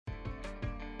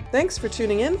Thanks for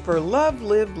tuning in for Love,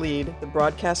 Live, Lead, the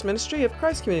broadcast ministry of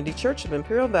Christ Community Church of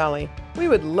Imperial Valley. We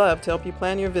would love to help you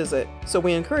plan your visit, so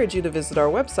we encourage you to visit our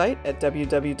website at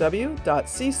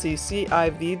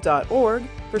www.cccIV.org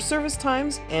for service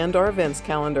times and our events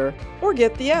calendar. Or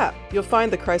get the app. You'll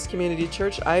find the Christ Community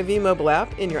Church IV mobile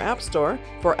app in your app store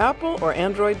for Apple or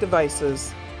Android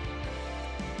devices.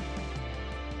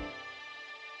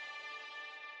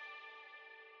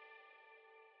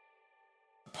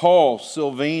 Paul,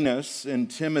 Silvanus, and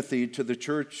Timothy to the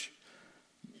church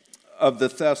of the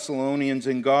Thessalonians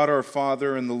in God our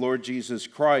Father and the Lord Jesus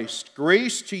Christ.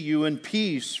 Grace to you and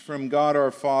peace from God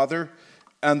our Father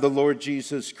and the Lord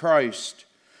Jesus Christ.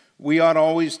 We ought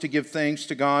always to give thanks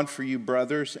to God for you,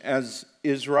 brothers, as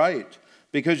is right,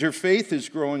 because your faith is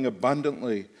growing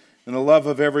abundantly, and the love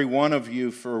of every one of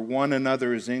you for one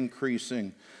another is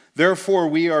increasing. Therefore,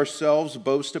 we ourselves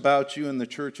boast about you in the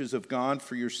churches of God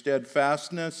for your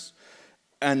steadfastness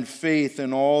and faith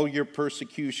in all your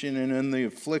persecution and in the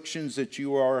afflictions that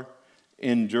you are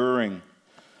enduring.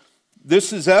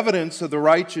 This is evidence of the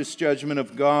righteous judgment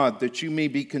of God, that you may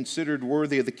be considered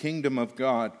worthy of the kingdom of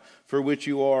God, for which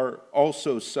you are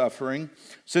also suffering,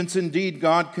 since indeed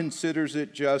God considers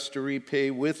it just to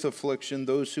repay with affliction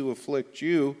those who afflict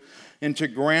you, and to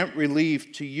grant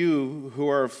relief to you who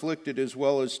are afflicted as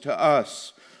well as to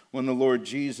us, when the Lord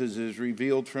Jesus is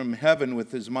revealed from heaven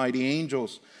with his mighty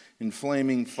angels in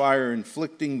flaming fire,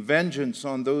 inflicting vengeance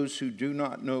on those who do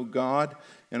not know God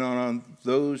and on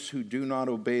those who do not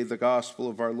obey the gospel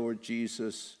of our Lord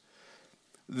Jesus.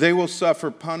 They will suffer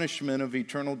punishment of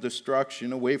eternal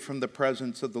destruction away from the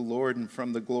presence of the Lord and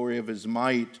from the glory of his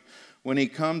might, when he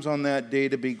comes on that day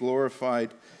to be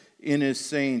glorified in his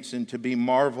saints and to be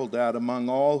marveled at among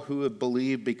all who have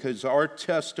believed, because our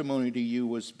testimony to you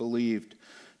was believed.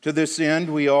 To this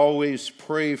end, we always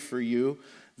pray for you,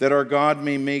 that our God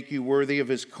may make you worthy of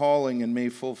his calling and may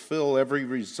fulfill every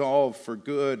resolve for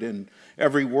good and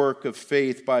every work of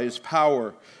faith by his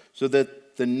power, so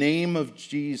that the name of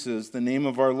Jesus, the name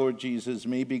of our Lord Jesus,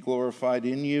 may be glorified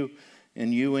in you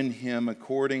and you in him,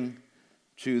 according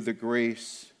to the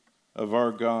grace of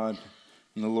our God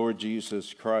and the Lord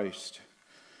Jesus Christ.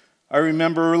 I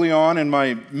remember early on in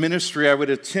my ministry, I would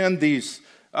attend these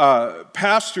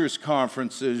pastors'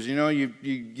 conferences. You know, you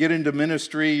get into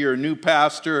ministry, you're a new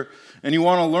pastor, and you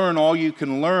want to learn all you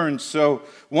can learn. So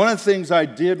one of the things I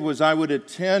did was I would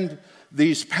attend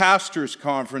these pastors'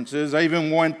 conferences. I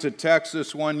even went to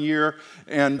Texas one year,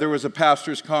 and there was a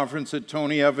pastors' conference at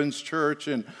Tony Evans Church,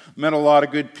 and met a lot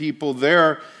of good people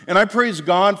there. And I praise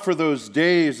God for those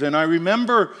days. And I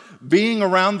remember being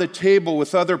around the table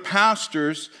with other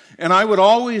pastors, and I would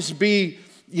always be,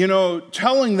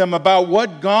 telling them about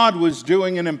what God was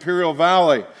doing in Imperial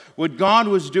Valley, what God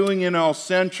was doing in El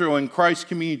Centro and Christ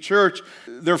Community Church.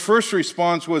 Their first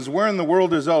response was, "Where in the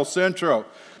world is El Centro?"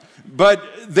 But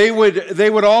they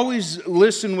would always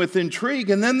listen with intrigue.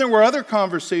 And then there were other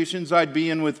conversations I'd be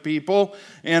in with people,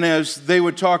 and as they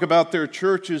would talk about their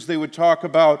churches, they would talk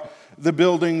about the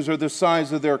buildings or the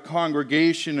size of their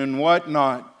congregation and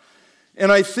whatnot. And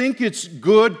I think it's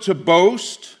good to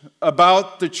boast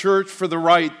about the church for the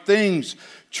right things.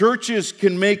 Churches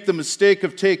can make the mistake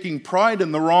of taking pride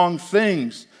in the wrong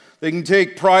things. They can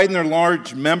take pride in their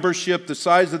large membership, the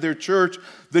size of their church,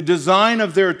 the design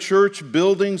of their church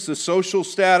buildings, the social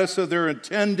status of their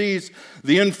attendees,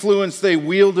 the influence they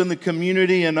wield in the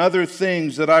community, and other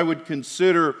things that I would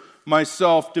consider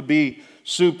myself to be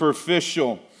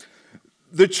superficial.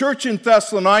 The church in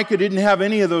Thessalonica didn't have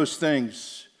any of those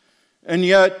things, and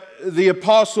yet the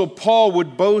Apostle Paul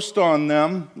would boast on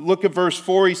them. Look at verse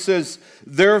 4. He says,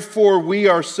 "Therefore we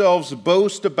ourselves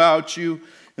boast about you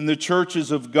in the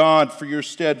churches of God for your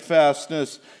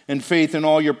steadfastness and faith in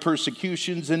all your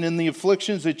persecutions and in the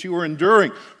afflictions that you are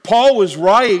enduring." Paul was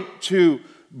right to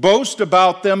boast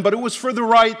about them, but it was for the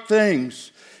right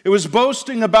things. It was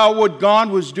boasting about what God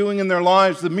was doing in their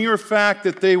lives, the mere fact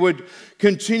that they would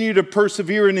continue to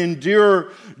persevere and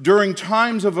endure during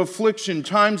times of affliction,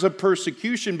 times of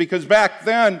persecution, because back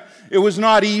then it was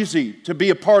not easy to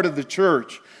be a part of the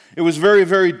church. It was very,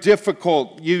 very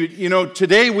difficult.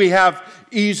 Today we have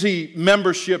easy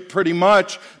membership pretty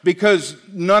much because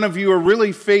none of you are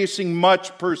really facing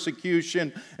much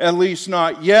persecution, at least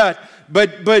not yet.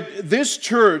 But this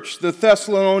church, the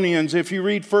Thessalonians, if you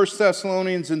read 1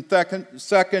 Thessalonians and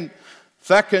 2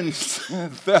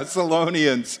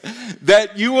 Thessalonians,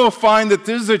 that you will find that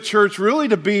this is a church really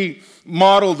to be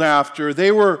modeled after.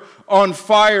 They were on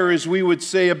fire, as we would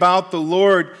say, about the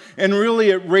Lord, and really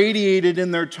it radiated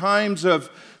in their times of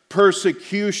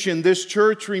persecution. This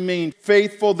church remained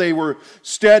faithful. They were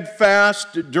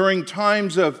steadfast during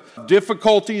times of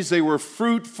difficulties. They were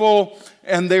fruitful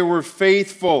and they were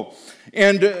faithful.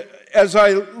 And as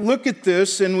I look at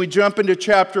this and we jump into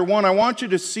chapter 1, I want you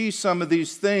to see some of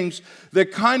these things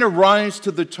that kind of rise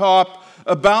to the top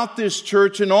about this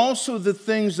church, and also the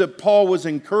things that Paul was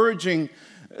encouraging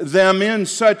them in,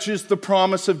 such as the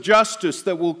promise of justice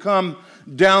that will come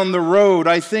down the road.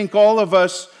 I think all of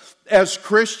us as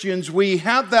Christians, we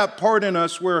have that part in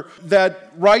us where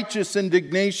that righteous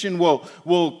indignation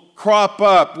will crop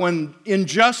up when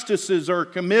injustices are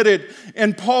committed.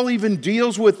 And Paul even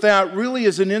deals with that really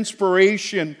as an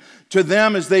inspiration to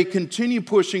them as they continue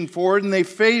pushing forward and they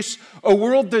face a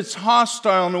world that's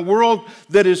hostile and a world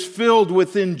that is filled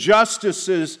with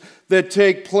injustices that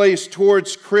take place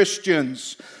towards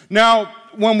Christians. Now,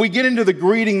 when we get into the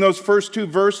greeting, those first two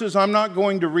verses, I'm not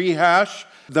going to rehash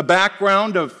the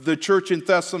background of the church in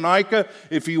Thessalonica.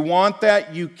 If you want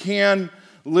that, you can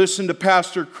listen to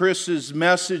Pastor Chris's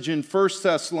message in 1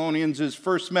 Thessalonians. His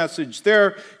first message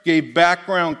there gave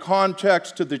background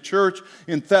context to the church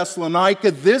in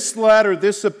Thessalonica. This letter,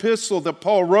 this epistle that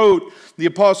Paul wrote, the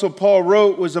Apostle Paul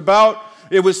wrote,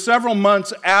 it was several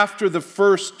months after the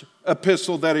first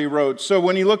epistle that he wrote. So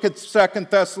when you look at 2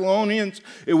 Thessalonians,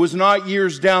 it was not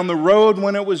years down the road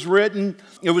when it was written.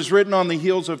 It was written on the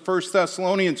heels of 1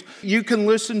 Thessalonians. You can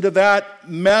listen to that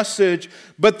message,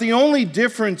 but the only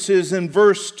difference is in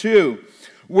verse 2,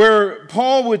 where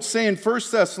Paul would say in 1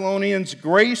 Thessalonians,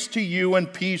 grace to you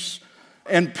and peace.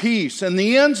 And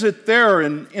he ends it there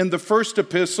in the first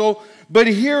epistle, but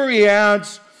here he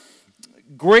adds,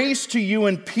 grace to you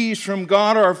and peace from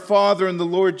God our Father and the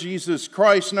Lord Jesus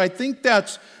Christ. And I think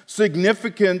that's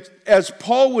significant as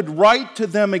Paul would write to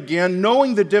them again,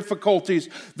 knowing the difficulties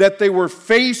that they were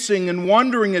facing and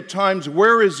wondering at times,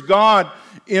 where is God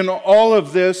in all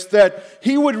of this? That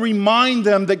he would remind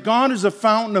them that God is a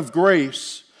fountain of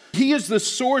grace. He is the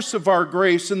source of our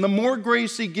grace, and the more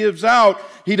grace he gives out,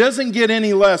 he doesn't get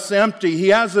any less empty. He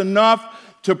has enough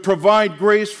to provide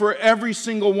grace for every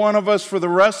single one of us for the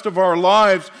rest of our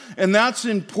lives. And that's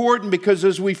important because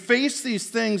as we face these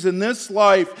things in this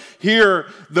life here,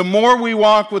 the more we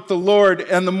walk with the Lord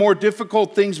and the more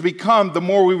difficult things become, the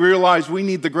more we realize we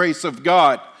need the grace of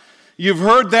God. You've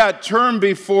heard that term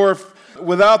before,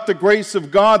 without the grace of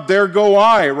God, there go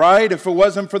I, right? If it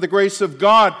wasn't for the grace of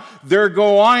God, there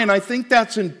go I. And I think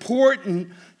that's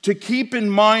important to keep in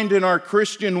mind in our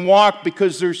Christian walk,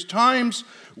 because there's times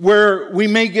where we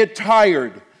may get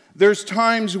tired. There's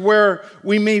times where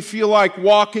we may feel like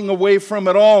walking away from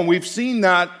it all. And we've seen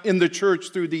that in the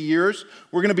church through the years.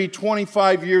 We're going to be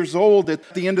 25 years old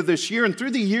at the end of this year. And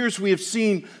through the years, we have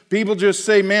seen people just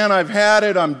say, man, I've had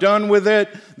it. I'm done with it.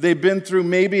 They've been through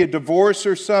maybe a divorce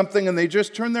or something, and they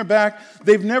just turn their back.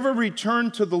 They've never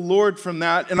returned to the Lord from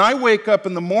that. And I wake up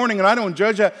in the morning, and I don't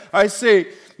judge that. I say,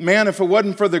 man, if it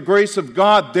wasn't for the grace of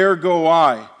God, there go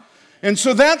I. And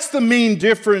so that's the main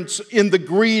difference in the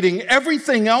greeting.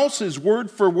 Everything else is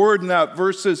word for word in that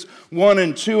verses 1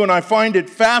 and 2. And I find it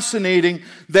fascinating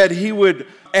that he would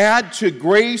add to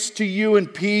grace to you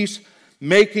and peace,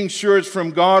 making sure it's from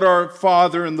God our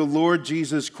Father and the Lord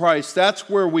Jesus Christ. That's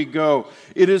where we go.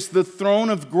 It is the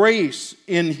throne of grace.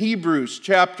 In Hebrews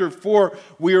chapter 4,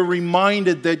 we are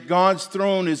reminded that God's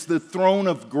throne is the throne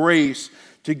of grace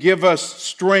to give us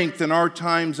strength in our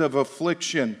times of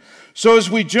affliction. So as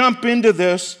we jump into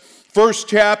this first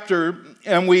chapter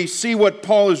and we see what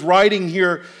Paul is writing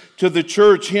here to the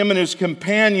church, him and his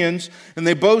companions, and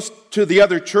they boast to the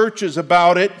other churches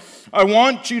about it, I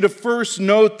want you to first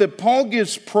note that Paul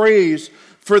gives praise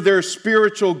for their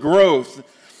spiritual growth.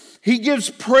 He gives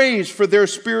praise for their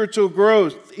spiritual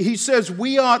growth. He says,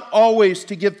 we ought always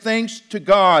to give thanks to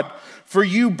God for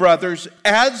you, brothers,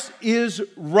 as is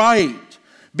right,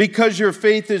 because your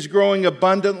faith is growing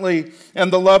abundantly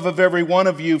and the love of every one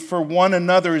of you for one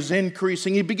another is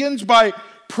increasing. He begins by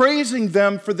praising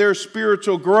them for their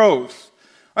spiritual growth.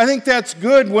 I think that's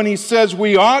good when he says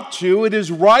we ought to. It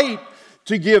is right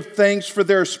to give thanks for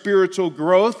their spiritual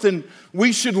growth, and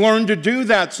we should learn to do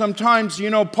that. Sometimes,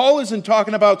 Paul isn't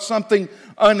talking about something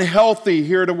unhealthy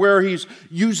here to where he's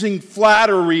using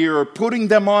flattery or putting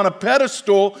them on a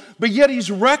pedestal, but yet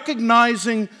he's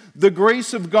recognizing the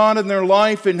grace of God in their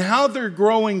life and how they're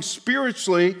growing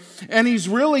spiritually, and he's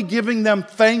really giving them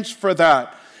thanks for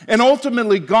that. And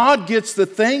ultimately, God gets the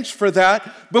thanks for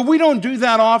that, but we don't do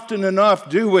that often enough,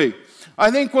 do we? I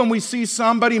think when we see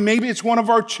somebody, maybe it's one of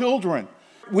our children,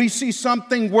 we see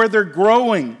something where they're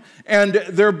growing and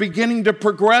they're beginning to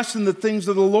progress in the things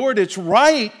of the Lord, it's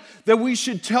right that we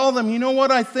should tell them, you know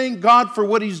what, I thank God for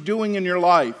what he's doing in your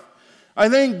life. I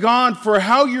thank God for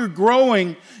how you're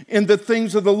growing in the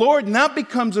things of the Lord, and that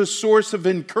becomes a source of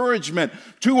encouragement.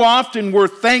 Too often we're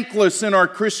thankless in our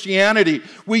Christianity.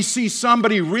 We see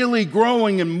somebody really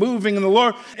growing and moving in the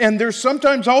Lord, and there's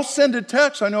sometimes I'll send a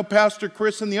text. I know Pastor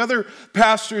Chris and the other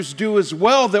pastors do as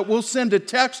well, that we'll send a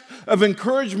text of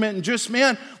encouragement and just,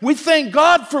 man, we thank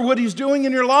God for what He's doing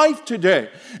in your life today.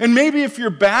 And maybe if you're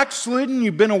backslidden,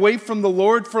 you've been away from the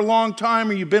Lord for a long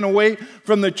time, or you've been away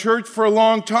from the church for a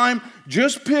long time,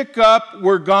 just pick up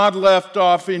where God left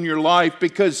off in your life,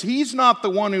 because He's not the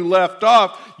one who left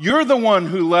off. You're the one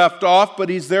who left off, but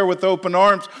He's there with open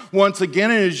arms once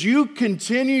again. And as you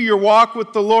continue your walk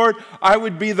with the Lord, I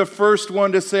would be the first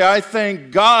one to say, I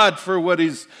thank God for what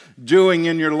He's doing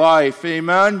in your life.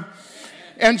 Amen?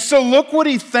 And so look what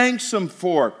He thanks them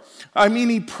for. I mean,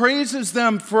 He praises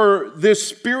them for this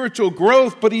spiritual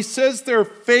growth, but He says their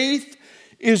faith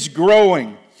is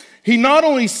growing. He not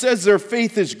only says their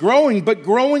faith is growing, but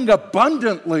growing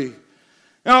abundantly.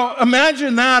 Now,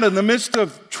 imagine that in the midst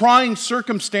of trying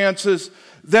circumstances,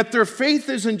 that their faith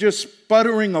isn't just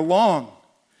sputtering along.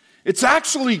 It's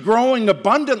actually growing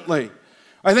abundantly.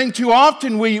 I think too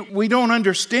often we don't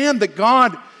understand that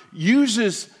God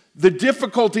uses the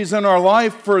difficulties in our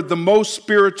life for the most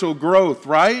spiritual growth,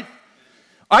 right?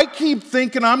 I keep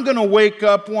thinking I'm going to wake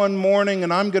up one morning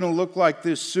and I'm going to look like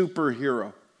this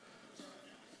superhero.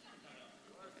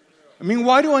 I mean,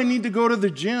 why do I need to go to the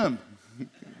gym,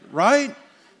 right?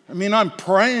 I mean, I'm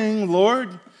praying, Lord,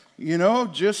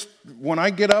 just when I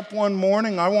get up one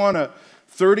morning, I want a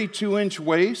 32-inch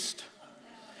waist.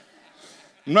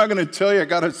 I'm not going to tell you I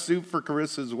got a suit for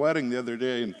Carissa's wedding the other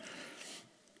day, and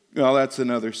well, that's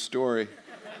another story.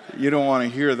 You don't want to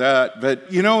hear that, but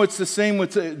it's the same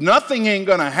with, nothing ain't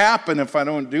going to happen if I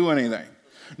don't do anything.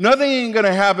 Nothing ain't going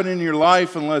to happen in your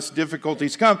life unless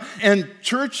difficulties come. And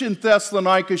church in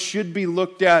Thessalonica should be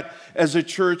looked at as a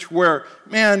church where,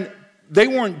 man, they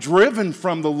weren't driven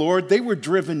from the Lord. They were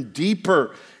driven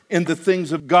deeper in the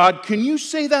things of God. Can you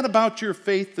say that about your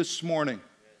faith this morning?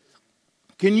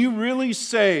 Can you really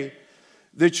say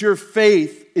that your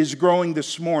faith is growing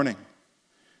this morning?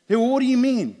 Hey, well, what do you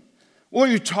mean? Well,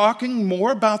 you're talking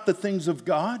more about the things of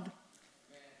God?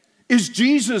 Is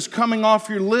Jesus coming off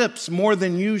your lips more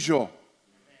than usual?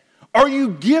 Are you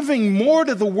giving more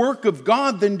to the work of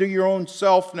God than to your own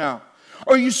self now?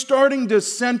 Are you starting to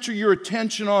center your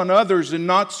attention on others and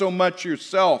not so much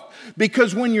yourself?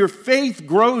 Because when your faith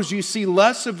grows, you see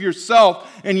less of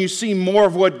yourself and you see more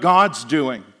of what God's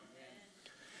doing.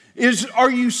 Are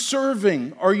you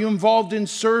serving? Are you involved in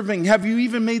serving? Have you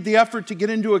even made the effort to get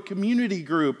into a community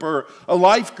group or a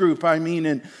life group,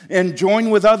 and join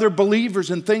with other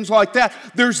believers and things like that?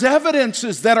 There's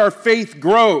evidences that our faith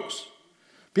grows.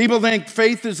 People think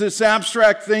faith is this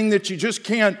abstract thing that you just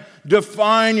can't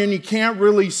define and you can't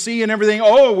really see and everything.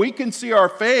 Oh, we can see our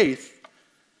faith.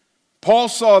 Paul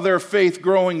saw their faith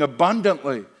growing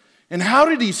abundantly. And how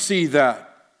did he see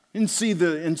that? He didn't see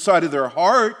the inside of their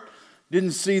heart.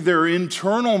 Didn't see their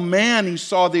internal man, he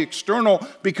saw the external,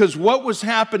 because what was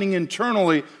happening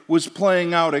internally was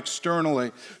playing out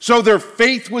externally. So their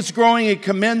faith was growing, it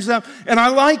commends them. And I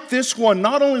like this one.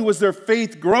 Not only was their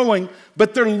faith growing,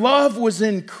 but their love was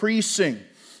increasing.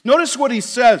 Notice what he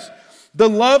says, the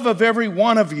love of every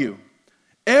one of you.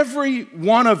 Every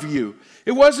one of you.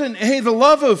 It wasn't, hey, the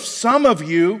love of some of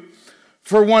you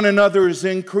for one another is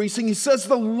increasing. He says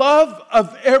the love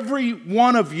of every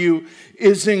one of you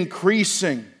is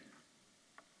increasing.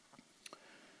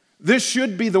 This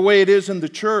should be the way it is in the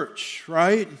church,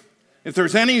 right? If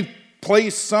there's any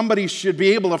place somebody should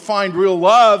be able to find real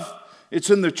love, it's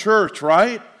in the church,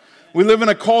 right? We live in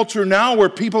a culture now where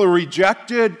people are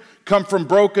rejected, come from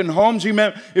broken homes.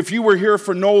 If you were here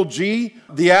for Noel G.,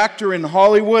 the actor in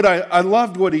Hollywood, I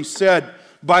loved what he said.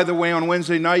 By the way, on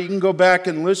Wednesday night, you can go back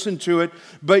and listen to it.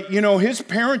 But, his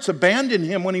parents abandoned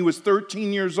him when he was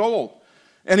 13 years old.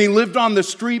 And he lived on the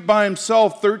street by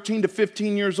himself, 13 to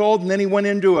 15 years old. And then he went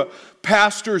into a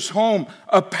pastor's home.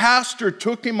 A pastor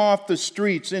took him off the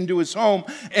streets into his home.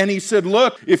 And he said,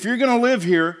 look, if you're going to live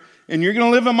here, and you're going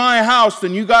to live in my house,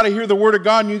 then you got to hear the word of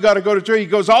God and you got to go to church. He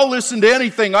goes, I'll listen to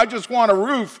anything. I just want a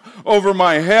roof over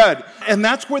my head. And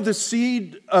that's where the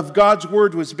seed of God's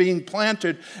word was being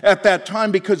planted at that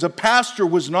time, because a pastor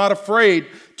was not afraid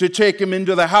to take him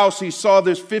into the house. He saw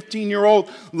this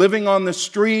 15-year-old living on the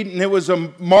street, and it was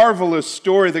a marvelous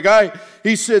story. The guy,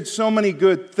 he said so many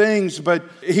good things, but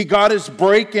he got his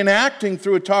break in acting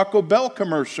through a Taco Bell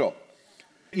commercial.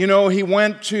 He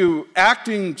went to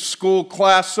acting school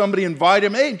class. Somebody invited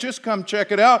him. Hey, just come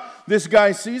check it out. This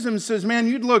guy sees him and says, man,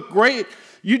 you'd look great.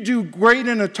 You'd do great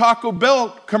in a Taco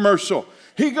Bell commercial.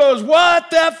 He goes, what?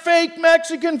 That fake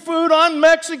Mexican food? I'm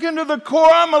Mexican to the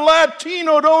core. I'm a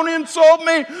Latino. Don't insult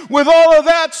me with all of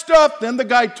that stuff. Then the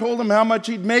guy told him how much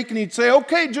he'd make, and he'd say,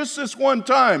 okay, just this one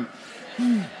time.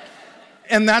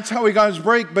 And that's how he got his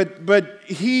break. But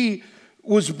he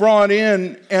was brought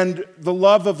in, and the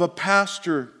love of a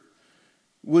pastor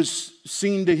was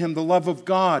seen to him. The love of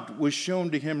God was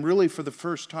shown to him really for the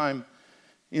first time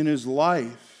in his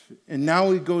life. And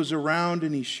now he goes around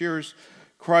and he shares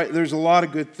Christ. There's a lot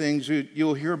of good things.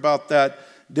 You'll hear about that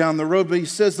down the road. But he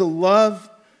says the love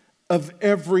of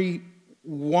every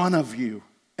one of you,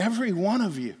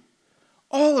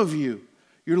 all of you,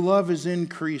 your love is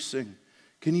increasing.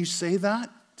 Can you say that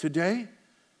today?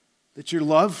 That your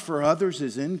love for others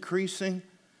is increasing?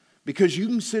 Because you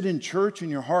can sit in church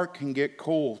and your heart can get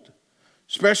cold,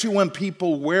 especially when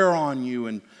people wear on you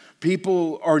and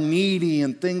people are needy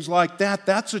and things like that.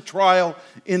 That's a trial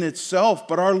in itself,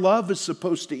 but our love is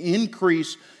supposed to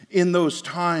increase in those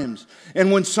times.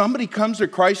 And when somebody comes to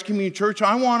Christ Community Church,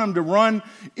 I want them to run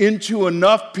into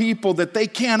enough people that they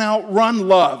can't outrun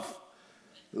love.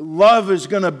 Love is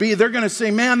going to be, they're going to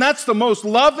say, man, that's the most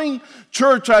loving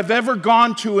church I've ever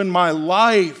gone to in my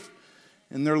life.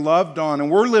 And they're loved on. And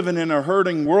we're living in a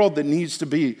hurting world that needs to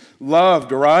be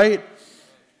loved, right?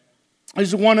 This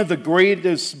is one of the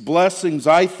greatest blessings,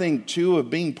 I think, too, of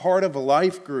being part of a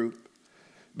life group,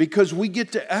 because we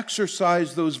get to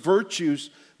exercise those virtues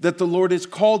that the Lord has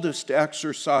called us to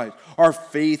exercise. Our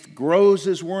faith grows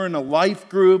as we're in a life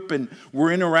group and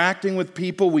we're interacting with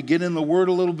people. We get in the Word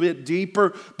a little bit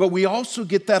deeper, but we also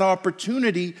get that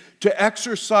opportunity to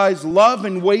exercise love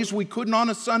in ways we couldn't on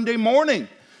a Sunday morning.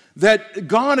 That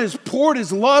God has poured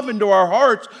His love into our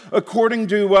hearts according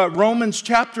to Romans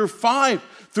chapter 5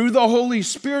 through the Holy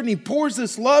Spirit. And He pours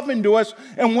this love into us.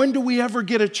 And when do we ever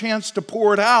get a chance to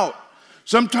pour it out?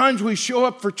 Sometimes we show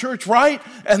up for church, right?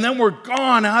 And then we're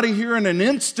gone out of here in an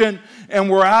instant. And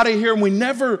we're out of here and we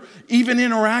never even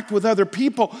interact with other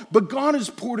people. But God has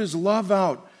poured His love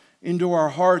out into our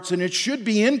hearts. And it should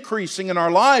be increasing in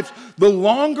our lives. The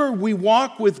longer we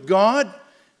walk with God,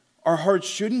 our hearts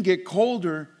shouldn't get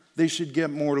colder. They should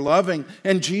get more loving.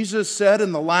 And Jesus said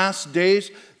in the last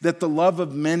days that the love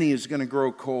of many is going to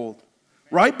grow cold.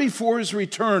 Right before His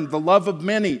return, the love of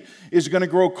many is going to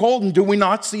grow cold. And do we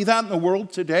not see that in the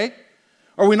world today?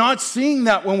 Are we not seeing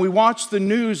that when we watch the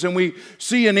news and we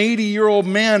see an 80-year-old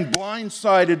man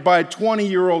blindsided by a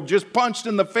 20-year-old just punched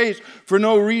in the face for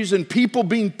no reason? People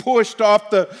being pushed off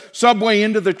the subway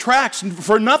into the tracks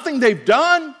for nothing they've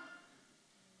done?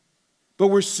 But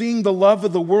we're seeing the love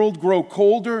of the world grow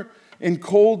colder and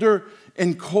colder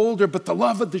and colder. But the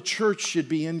love of the church should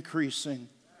be increasing.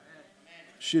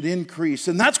 Should increase.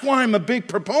 And that's why I'm a big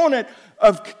proponent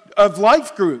of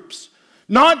life groups.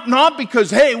 Not because,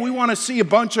 hey, we want to see a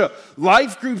bunch of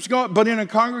life groups going, but in a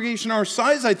congregation our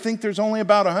size, I think there's only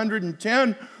about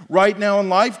 110 right now in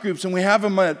life groups, and we have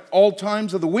them at all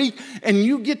times of the week. And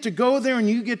you get to go there and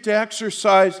you get to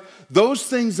exercise those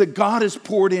things that God has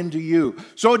poured into you.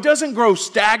 So it doesn't grow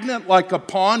stagnant like a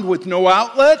pond with no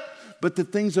outlet, but the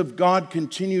things of God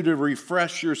continue to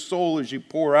refresh your soul as you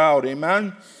pour out.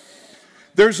 Amen?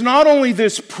 There's not only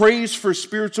this praise for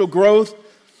spiritual growth,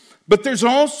 but there's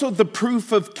also the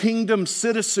proof of kingdom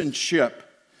citizenship.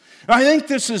 I think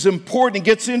this is important. It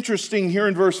gets interesting here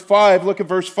in verse 5. Look at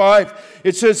verse 5.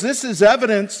 It says, this is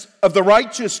evidence of the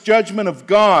righteous judgment of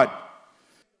God.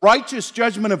 Righteous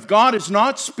judgment of God is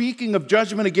not speaking of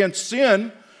judgment against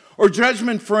sin or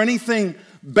judgment for anything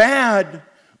bad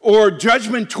or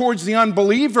judgment towards the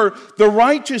unbeliever. The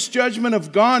righteous judgment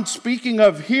of God, speaking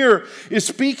of here, is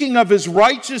speaking of His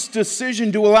righteous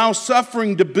decision to allow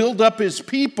suffering to build up His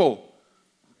people.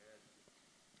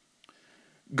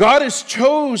 God has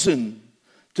chosen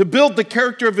to build the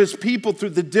character of His people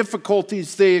through the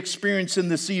difficulties they experience in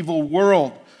this evil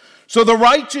world. So the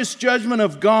righteous judgment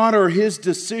of God are His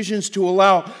decisions to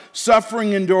allow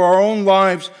suffering into our own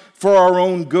lives for our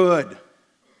own good.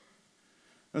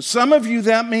 Now, some of you,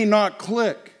 that may not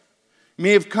click. You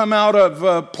may have come out of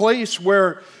a place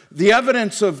where the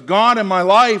evidence of God in my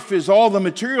life is all the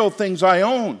material things I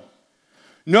own.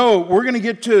 No, we're going to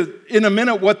get to, in a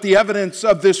minute, what the evidence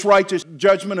of this righteous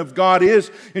judgment of God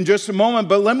is in just a moment.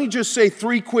 But let me just say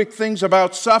 3 quick things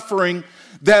about suffering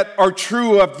that are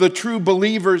true of the true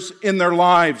believers in their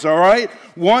lives, all right?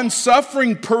 1,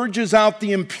 suffering purges out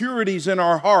the impurities in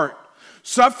our heart.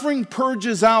 Suffering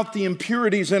purges out the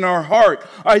impurities in our heart.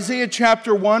 Isaiah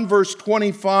chapter 1 verse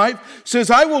 25 says,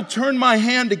 I will turn my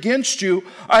hand against you.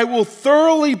 I will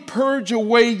thoroughly purge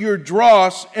away your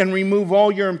dross and remove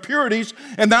all your impurities.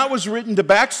 And that was written to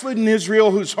backslidden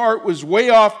Israel whose heart was way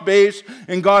off base,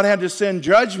 and God had to send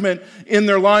judgment in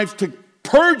their lives to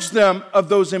purge them of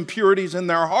those impurities in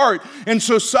their heart. And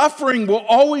so suffering will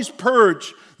always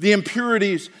purge the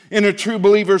impurities in a true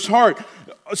believer's heart.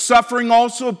 Suffering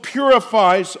also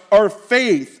purifies our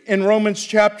faith. In Romans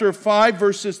chapter 5,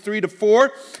 verses 3 to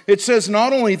 4, it says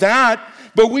not only that,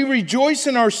 but we rejoice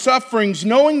in our sufferings,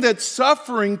 knowing that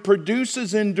suffering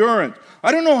produces endurance.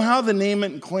 I don't know how the name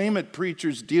it and claim it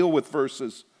preachers deal with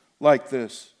verses like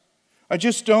this. I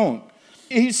just don't.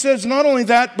 He says not only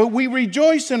that, but we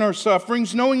rejoice in our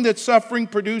sufferings, knowing that suffering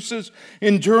produces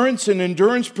endurance, and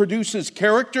endurance produces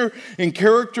character, and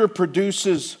character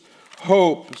produces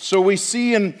hope. So we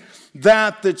see in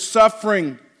that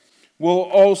suffering will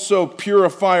also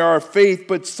purify our faith,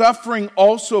 but suffering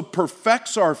also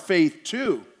perfects our faith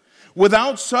too.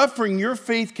 Without suffering, your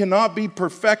faith cannot be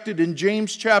perfected. In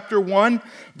James chapter 1,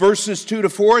 verses 2 to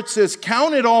 4, it says,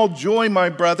 "Count it all joy, my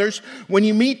brothers, when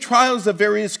you meet trials of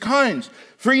various kinds.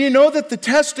 For you know that the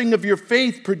testing of your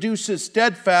faith produces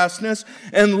steadfastness,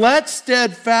 and let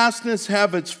steadfastness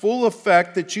have its full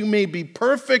effect, that you may be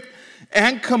perfect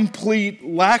and complete,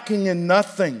 lacking in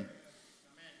nothing."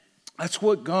 That's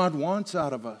what God wants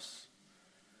out of us.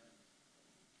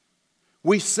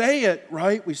 We say it,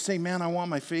 right? We say, man, I want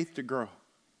my faith to grow.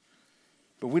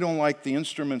 But we don't like the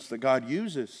instruments that God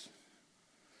uses.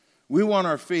 We want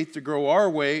our faith to grow our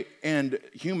way, and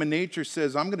human nature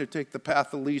says, I'm going to take the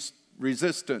path of least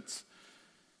resistance.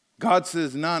 God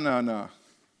says, no.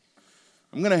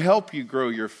 I'm going to help you grow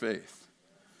your faith.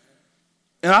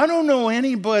 And I don't know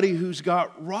anybody who's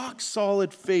got rock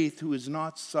solid faith who has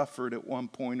not suffered at one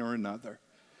point or another.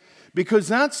 Because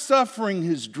that suffering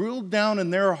has drilled down in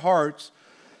their hearts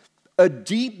a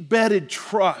deep-bedded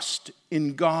trust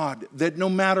in God that no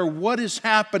matter what is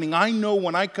happening, I know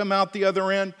when I come out the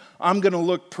other end, I'm going to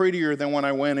look prettier than when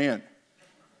I went in.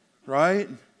 Right?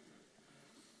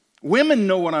 Women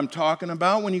know what I'm talking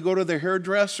about when you go to the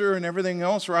hairdresser and everything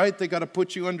else, right? They got to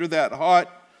put you under that hot,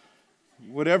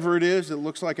 whatever it is, it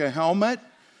looks like a helmet.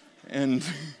 And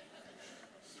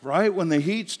right, when the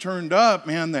heat's turned up,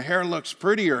 man, the hair looks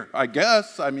prettier, I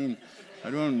guess. I mean,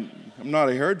 I'm not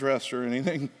a hairdresser or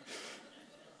anything.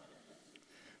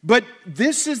 But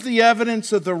this is the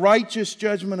evidence of the righteous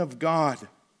judgment of God.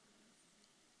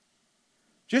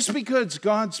 Just because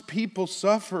God's people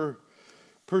suffer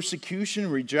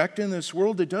persecution, rejected in this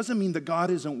world, it doesn't mean that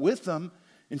God isn't with them.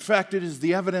 In fact, it is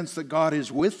the evidence that God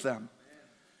is with them.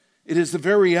 It is the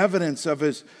very evidence of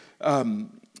His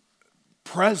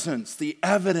presence, the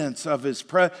evidence of His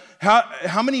presence.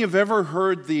 How many have ever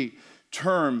heard the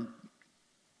term,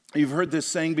 you've heard this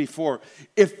saying before,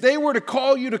 if they were to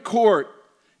call you to court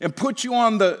and put you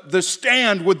on the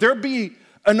stand, would there be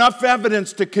enough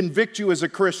evidence to convict you as a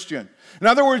Christian? In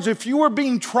other words, if you were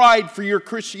being tried for your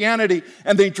Christianity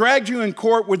and they dragged you in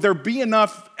court, would there be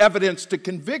enough evidence to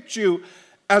convict you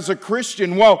as a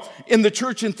Christian? Well, in the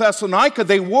church in Thessalonica,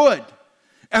 they would.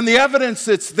 And the evidence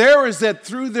that's there is that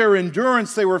through their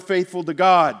endurance, they were faithful to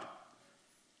God.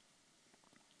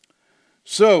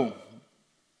 So,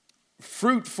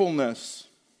 fruitfulness.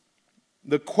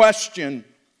 The question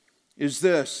is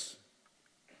this: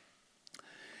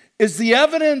 is the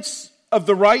evidence of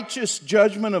the righteous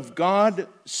judgment of God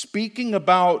speaking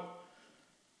about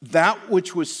that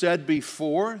which was said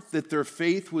before, that their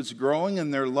faith was growing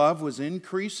and their love was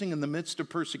increasing in the midst of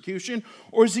persecution?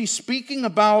 Or is he speaking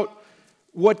about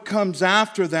what comes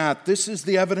after that? This is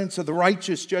the evidence of the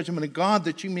righteous judgment of God,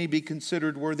 that you may be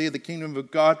considered worthy of the kingdom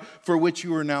of God for which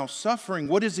you are now suffering.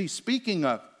 What is he speaking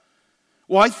of?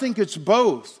 Well, I think it's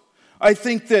both. I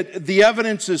think that the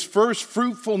evidence is first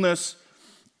fruitfulness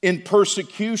in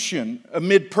persecution,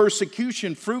 amid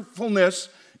persecution, fruitfulness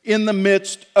in the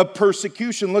midst of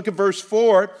persecution. Look at verse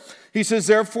 4. He says,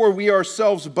 "Therefore we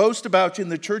ourselves boast about you in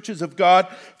the churches of God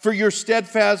for your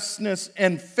steadfastness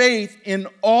and faith in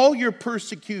all your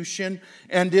persecution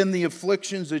and in the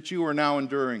afflictions that you are now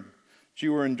enduring." That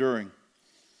you are enduring.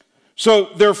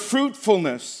 So their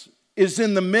fruitfulness is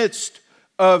in the midst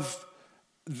of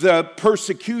the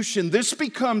persecution. This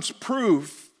becomes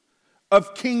proof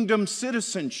of kingdom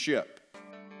citizenship.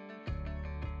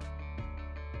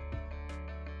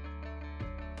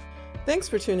 Thanks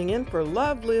for tuning in for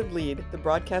Love, Live, Lead, the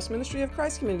broadcast ministry of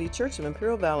Christ Community Church of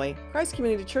Imperial Valley. Christ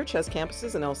Community Church has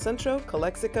campuses in El Centro,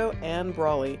 Calexico, and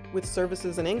Brawley, with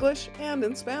services in English and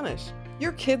in Spanish.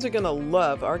 Your kids are going to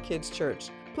love our kids' church.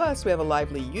 Plus, we have a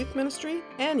lively youth ministry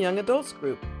and young adults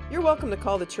group. You're welcome to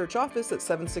call the church office at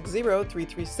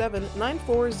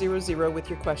 760-337-9400 with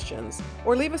your questions,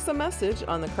 or leave us a message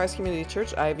on the Christ Community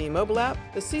Church IV mobile app,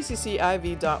 the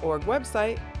ccciv.org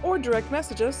website, or direct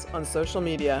message us on social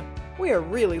media. We are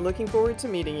really looking forward to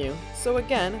meeting you. So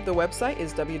again, the website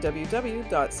is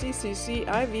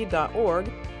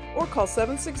www.cccIV.org or call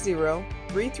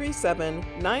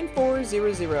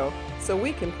 760-337-9400 so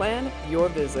we can plan your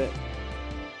visit.